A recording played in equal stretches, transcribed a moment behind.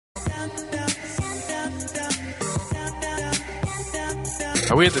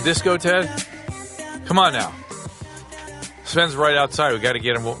Are we at the disco, Ted? Come on now. Sven's right outside. We got to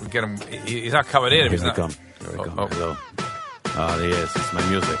get him. He's not coming in. Here I come. Hello. Yes, it's my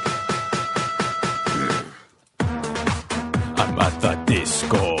music. I'm at the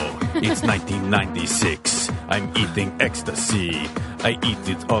disco. It's 1996. I'm eating ecstasy. I eat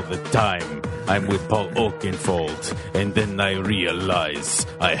it all the time. I'm with Paul Oakenfold, and then I realize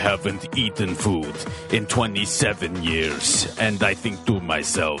I haven't eaten food in 27 years. And I think to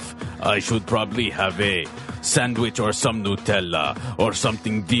myself, I should probably have a sandwich or some Nutella or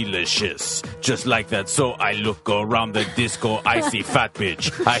something delicious. Just like that. So I look around the disco, I see fat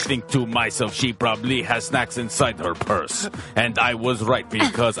bitch. I think to myself, she probably has snacks inside her purse. And I was right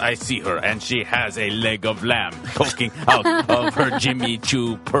because I see her and she has a leg of lamb poking out of her Jimmy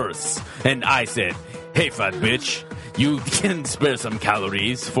Choo purse. And I said, hey, fat bitch, you can spare some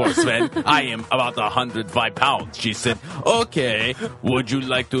calories for Sven. I am about 105 pounds. She said, okay, would you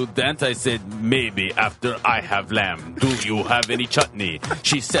like to dance? I said, maybe after I have lamb. Do you have any chutney?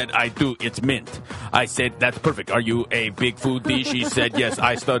 She said, I do. It's mint. I said, that's perfect. Are you a big foodie? She said, yes,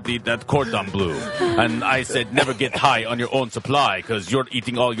 I studied at Cordon Bleu. And I said, never get high on your own supply because you're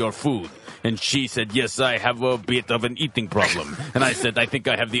eating all your food. And she said, yes, I have a bit of an eating problem. And I said, I think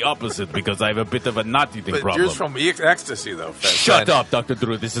I have the opposite because I have a bit of a not eating problem. Yours from ecstasy, though. Shut up, Dr.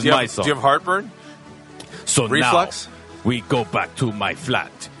 Drew. This is my song. Do you have heartburn? So reflux? Now we go back to my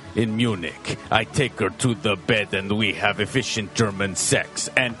flat in Munich. I take her to the bed and we have efficient German sex.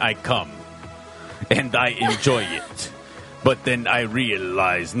 And I come. And I enjoy it. But then I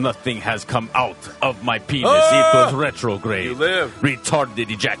realize nothing has come out of my penis. It was retrograde. You live.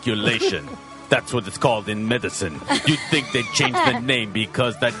 Retarded ejaculation. That's what it's called in medicine. You'd think they'd change the name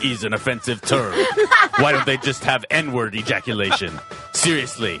because that is an offensive term. Why don't they just have N-word ejaculation?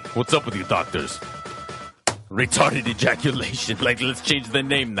 Seriously, what's up with you doctors? Retarded ejaculation. Like, let's change the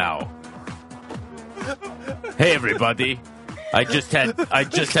name now. Hey, everybody. I just had a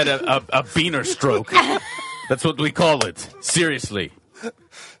beaner stroke. That's what we call it. Seriously.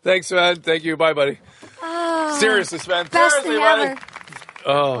 Thanks, Sven. Thank you. Bye, buddy. Oh, Seriously, Sven. best Seriously, thing buddy. ever.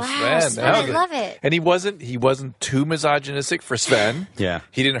 Oh, Wow, Sven. I love it. And he wasn't too misogynistic for Sven. Yeah.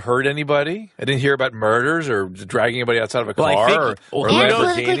 He didn't hurt anybody. I didn't hear about murders or dragging anybody outside of a car Well, I think- or And Lamborghini.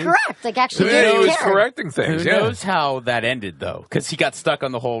 politically correct. Like, actually, Yeah, he didn't was care. correcting things. Who yeah. knows how that ended, though? Because he got stuck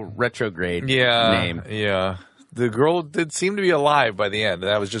on the whole retrograde name. Yeah. The girl did seem to be alive by the end,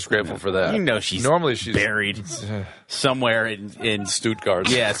 and I was just grateful for that. You know she's normally she's buried somewhere in Stuttgart.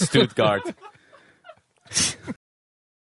 Yeah, Stuttgart.